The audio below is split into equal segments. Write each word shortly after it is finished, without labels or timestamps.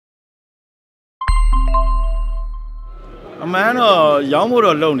အမှန်တော့ရောင်းဖို့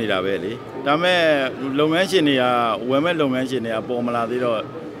တော့လုပ်နေတာပဲလေဒါပေမဲ့လုပ်ငန်းရှင်တွေကဝယ်မဲ့လုပ်ငန်းရှင်တွေကပေါ်မလာသေးတော့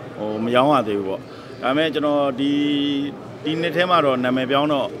မရောင်းရသေးဘူးပေါ့ဒါပေမဲ့ကျွန်တော်ဒီနှစ်ထဲမှာတော့နာမည်ပြောင်း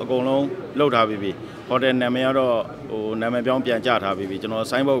တော့အကုန်လုံးလှုပ်ထားပြီးပြီဟိုတယ်နာမည်ကတော့နာမည်ပြောင်းပြန်ကြထားပြီးပြီကျွန်တော်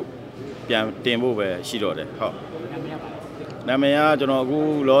ဆိုင်းဘုတ်ပြန်တင်ဖို့ပဲရှိတော့တယ်ဟုတ်နာမည်ကကျွန်တော်အခု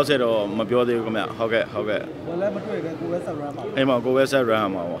လောဆယ်တော့မပြောသေးဘူးခင်ဗျဟုတ်ကဲ့ကိုလည်းမတွေ့ပဲကိုပဲဆက် run ပါအဲ့မှာကိုပဲဆက် run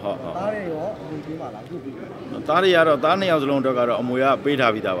မှာပေါ့ဟုတ်သားတွေရောအမွေပေးပါလားပြုတ်ပြီးသားတွေကတော့သား2ယောက်စလုံးတော့ကတော့အမွေကပေး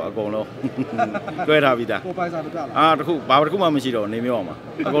ထားပြီးသားပါအကုန်လုံးလွှဲထားပြီးသားကိုပိုင်စာတပြလားတခုဘာတစ်ခုမှမရှိတော့နေမျိုးအောင်ပါ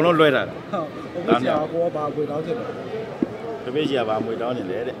အကုန်လုံးလွှဲထားတယ်ဟုတ်သား2ယောက်ကိုဘာအမွေတောင်းချင်တယ်တပည့်ကြီးကဘာအမွေတောင်းနေ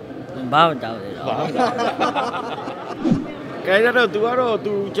လဲတဲ့ဘာမတောင်းလဲတော့ကဲတော့ तू ကတော့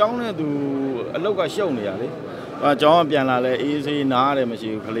तू ကြောင်းနဲ့ तू အလောက်ကရှုပ်နေရလေကျောင်းပြန်လာလဲအေးဆေးနားရတယ်မရှိ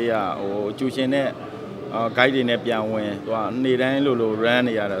ဘူးကလေးကကျူရှင်နဲ့ဂိုက်တွေနဲ့ပြန်ဝင်သူကနေတိုင်းလို run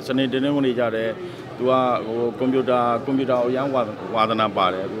နေရတာစနေတင်းတင်းနေကြတယ်သူကကွန်ပျူတာအရန်ဝါသနာပါ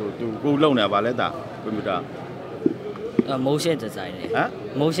တယ်သူကိုလုံနေပါလဲတာကွန်ပျူတာmotion design နဲ့ဟမ်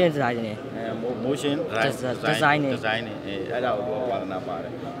motion design နဲ့motion design နဲ့အဲ့ဒါကိုဝါသနာပါတ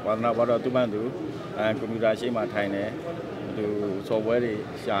ယ်ဝါသနာပါတော့သူ့ဘန်းသူကွန်ပျူတာရှေ့မှာထိုင်တယ်သူ software တွေ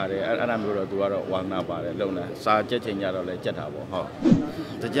ရှာတယ်အဲ့ဒါမျိုးတော့သူကတော့ဝါသနာပါတယ်လုံနေစာကြက်ချိန်ကြတော့လဲကြက်တာပေါ့ဟုတ်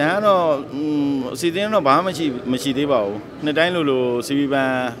တကြံကတော့အစီအစဉ်တော့ဘာမှမရှိသေးပါဘူးနှစ်တိုင်းလိုစီဗီဘန်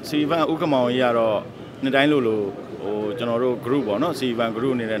ဥက္ကမောင်ကြီးကတော့နှစ်တိုင်းလိုကျွန်တော်တို့ group ပေါ့နော်စီဗီဘန်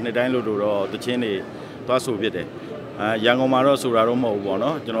group နေတဲ့နှစ်တိုင်းလိုတော့တချင်းတွေသွားဆိုဖြစ်တယ်ရန်ကုန်မှာတော့ဆိုတာတော့မဟုတ်ဘူးပေါ့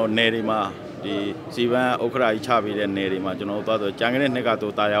နော်ကျွန်တော်နယ်တွေမှာဒီစီဗန်ဥက္ကရာကြီးချပေးတဲ့နယ်တွေမှာကျွန်တော်သွားဆိုကြံခဲ့တဲ့နှစ်က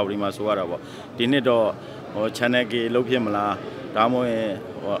တော့တာယာဝတီမှာဆိုရတာပေါ့ဒီနှစ်တော့channel ကြီးလုတ်ဖြစ်မလားဒါမှမ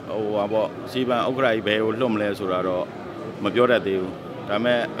ဟုတ်ဟာပေါ့စီဗန်ဥက္ကရာကြီးဘယ်ကိုလွတ်မလဲဆိုတာတော့မပြောတတ်သေးဘူးဒါပေ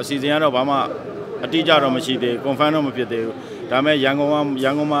မဲ့အစီအစဉ်ကတော့ဘာမှအတိအကျတော့မရှိသေးဘူး confirm တော့မဖြစ်သေးဘူးဒါပေမဲ့ရန်ကုန်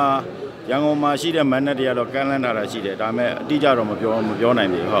မှာရှိတဲ့ man တွေကတော့ကန့်လန့်ထားတာရှိတယ်ဒါပေမဲ့အတိအကျတော့မပြောနိုင်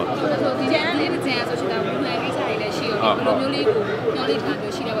သေးဘူးဟုတ်ဒီကျန်လေးတစ်ကျန်ဆိုချင်တာဘူးလည်းကိစ္စတွေလည်းရှိရောဒီလိုမျိုးလေးကိုညှော်လေးထား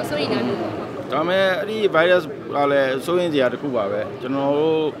မျိုးရှိတယ်ပေါ့စိုးရိမ်တာမျိုးပေါ့ဒါပေမဲ့အဲ့ဒီ virus ကလည်းစိုးရိမ်စရာတစ်ခုပါပဲကျွန်တော်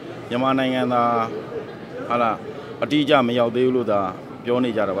တို့မြန်မာနိုင်ငံသားဟာလားအတိအကျမရောက်သေးဘူးလို့သာပြောနေ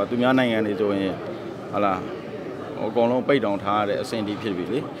ကြတာပါသူများနိုင်ငံတွေဆိုရင်ဟာလားအကုန်လုံးပိတ်တောင်ထားရတဲ့အဆင့်ဒီဖြစ်ပြီ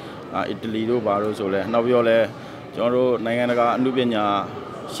လေအီတလီတို့ဘာလို့ဆိုလဲနောက်ပြောလဲကျွန်တော်တို့နိုင်ငံတကာအမှုပညာ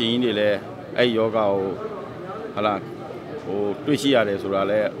ရှင်ကြီးတွေလည်းအဲ့ယောဂကိုဟာလားတွေ့ရှိရတယ်ဆိုတာ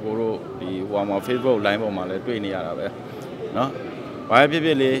လဲဟိုတို့ဒီမှာ Facebook line ပေါ်မှာလည်းတွေ့နေရတာပဲเนาะဘာဖြစ်ဖြ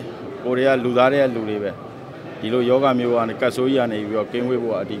စ်လေကိုတွေကလူသားတဲ့လူတွေပဲဒီလိုယောဂမျိုးကနေကတ်ဆိုးကြီးကနေပြီးတော့ကင်းဝေး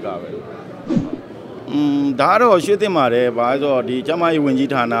ဖို့အဓိကပဲဒါတော့ရွှေ့တင်ပါတယ်ဘာလို့ဆိုတော့ဒီကျမကြီးဝင်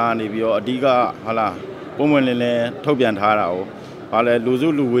ကြီးဌာနကနေပြီးတော့အဓိကဟာလားပုံမှန်လင်းထုတ်ပြန်ထားတာကိုဘာလဲလူစု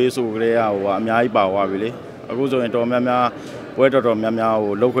လူဝေးဆိုကြတဲ့ဟာအများကြီးပါသွားပြီလေအခုဆိုရင်တော်များများပွဲတော်များများ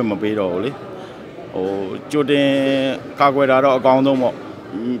ကိုလှုပ်ခွင့်မပေးတော့ဘူးလေကြိုတင်ကာကွယ်တာတော့အကောင်းဆုံးပေါ့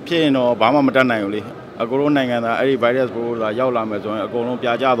ဖြစ်ရင်တော့ဘာမှမတတ်နိုင်ဘူးလေအကူတို့နိုင်ငံသားအဲ့ဒီ virus ကိုရောက်လာမယ်ဆိုရင်အကုန်လုံး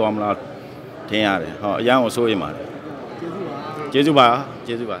ပြာကျသွားမလားထင်ရတယ်ဟောအရန်ကိုစိုးရိမ်ပါတယ်ကျေးဇူးပါ